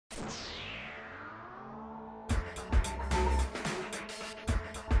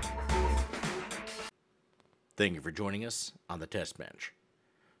Thank you for joining us on the test bench.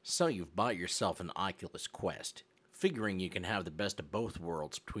 So you've bought yourself an Oculus Quest, figuring you can have the best of both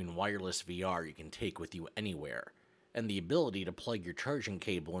worlds between wireless VR you can take with you anywhere, and the ability to plug your charging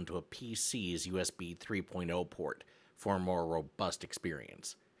cable into a PC's USB 3.0 port for a more robust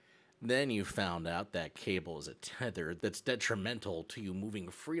experience. Then you found out that cable is a tether that's detrimental to you moving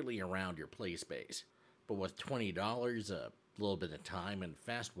freely around your play space. But with $20, a little bit of time, and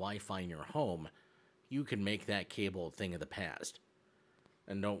fast Wi-Fi in your home, you can make that cable a thing of the past.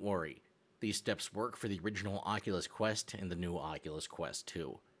 And don't worry, these steps work for the original Oculus Quest and the new Oculus Quest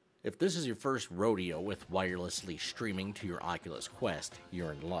 2. If this is your first rodeo with wirelessly streaming to your Oculus Quest,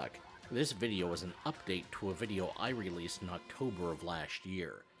 you're in luck. This video is an update to a video I released in October of last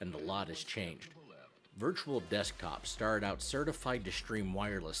year, and a lot has changed. Virtual Desktop started out certified to stream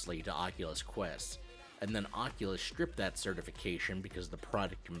wirelessly to Oculus Quests, and then Oculus stripped that certification because the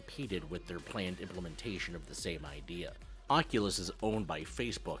product competed with their planned implementation of the same idea. Oculus is owned by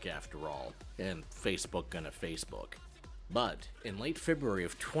Facebook after all, and Facebook gonna Facebook. But in late February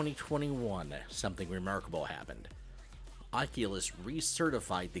of 2021, something remarkable happened. Oculus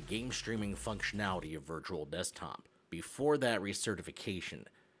recertified the game streaming functionality of Virtual Desktop. Before that recertification,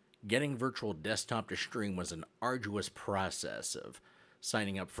 getting Virtual Desktop to stream was an arduous process of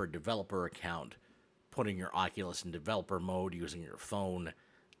signing up for a developer account, putting your Oculus in developer mode using your phone,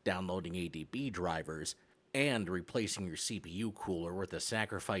 downloading ADB drivers, and replacing your CPU cooler with a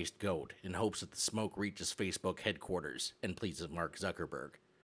sacrificed goat in hopes that the smoke reaches Facebook headquarters and pleases Mark Zuckerberg.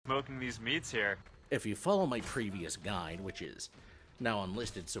 Smoking these meats here. If you follow my previous guide, which is now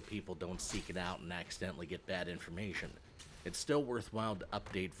unlisted so people don't seek it out and accidentally get bad information, it's still worthwhile to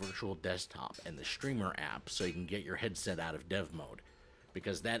update Virtual Desktop and the Streamer app so you can get your headset out of dev mode,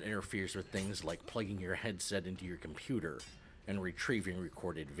 because that interferes with things like plugging your headset into your computer and retrieving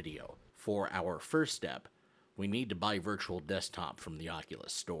recorded video. For our first step, we need to buy Virtual Desktop from the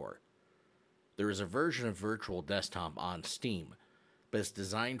Oculus Store. There is a version of Virtual Desktop on Steam, but it's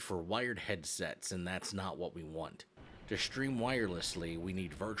designed for wired headsets, and that's not what we want. To stream wirelessly, we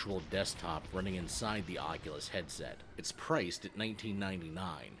need Virtual Desktop running inside the Oculus headset. It's priced at $19.99,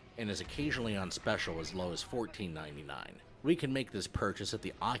 and is occasionally on special as low as $14.99. We can make this purchase at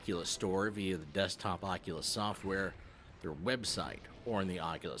the Oculus Store via the desktop Oculus software, their website, or in the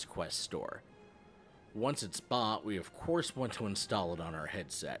Oculus Quest store. Once it's bought, we of course want to install it on our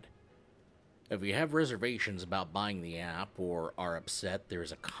headset. If you have reservations about buying the app or are upset there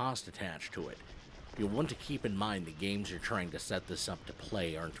is a cost attached to it, you'll want to keep in mind the games you're trying to set this up to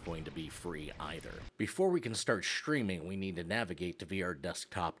play aren't going to be free either. Before we can start streaming, we need to navigate to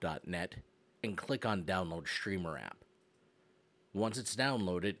vrdesktop.net and click on Download Streamer app. Once it's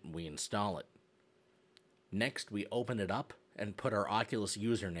downloaded, we install it. Next, we open it up and put our Oculus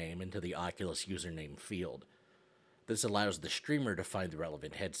username into the Oculus username field. This allows the streamer to find the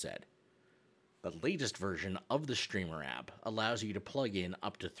relevant headset. The latest version of the Streamer app allows you to plug in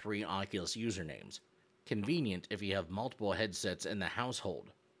up to 3 Oculus usernames. Convenient if you have multiple headsets in the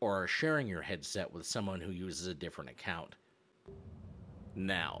household, or are sharing your headset with someone who uses a different account.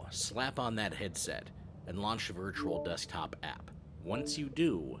 Now, slap on that headset and launch the Virtual Desktop app. Once you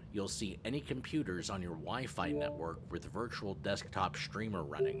do, you'll see any computers on your Wi-Fi network with Virtual Desktop Streamer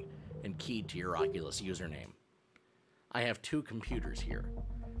running and keyed to your Oculus username. I have 2 computers here.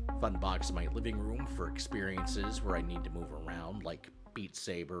 Fun box in my living room for experiences where I need to move around, like Beat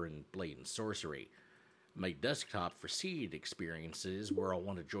Saber and Blade and Sorcery. My desktop for seated experiences where I'll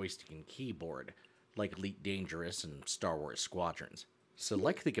want a joystick and keyboard, like Elite Dangerous and Star Wars Squadrons.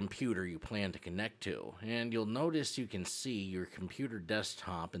 Select the computer you plan to connect to, and you'll notice you can see your computer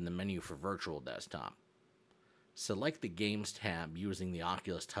desktop in the menu for Virtual Desktop. Select the Games tab using the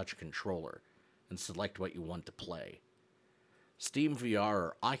Oculus Touch controller, and select what you want to play. Steam VR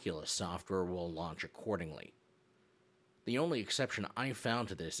or Oculus software will launch accordingly. The only exception I found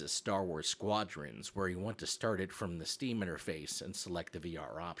to this is Star Wars Squadrons, where you want to start it from the Steam interface and select the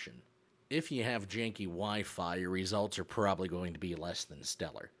VR option. If you have janky Wi-Fi, your results are probably going to be less than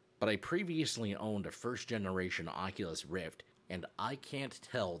stellar. But I previously owned a first-generation Oculus Rift, and I can't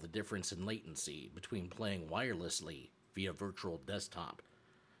tell the difference in latency between playing wirelessly via Virtual Desktop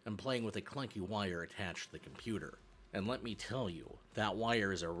and playing with a clunky wire attached to the computer. And let me tell you, that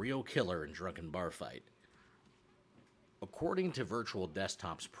wire is a real killer in Drunken Bar Fight. According to Virtual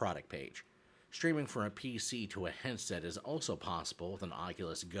Desktop's product page, streaming from a PC to a headset is also possible with an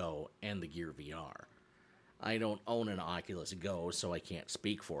Oculus Go and the Gear VR. I don't own an Oculus Go, so I can't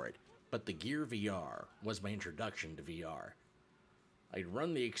speak for it, but the Gear VR was my introduction to VR. I'd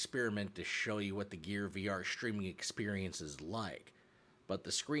run the experiment to show you what the Gear VR streaming experience is like, but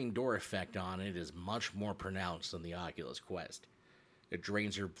the screen door effect on it is much more pronounced than the Oculus Quest. It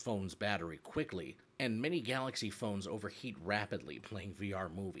drains your phone's battery quickly, and many Galaxy phones overheat rapidly playing VR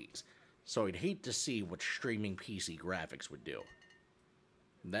movies, so I'd hate to see what streaming PC graphics would do.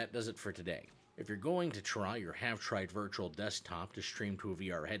 That does it for today. If you're going to try or have tried virtual desktop to stream to a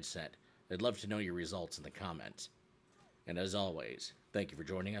VR headset, I'd love to know your results in the comments. And as always, thank you for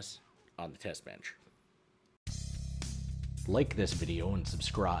joining us on the Test Bench. Like this video and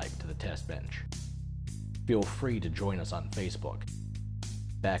subscribe to the Test Bench. Feel free to join us on Facebook.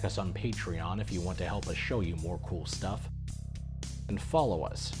 Back us on Patreon if you want to help us show you more cool stuff. And follow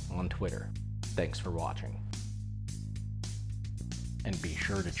us on Twitter. Thanks for watching. And be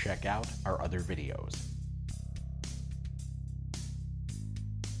sure to check out our other videos.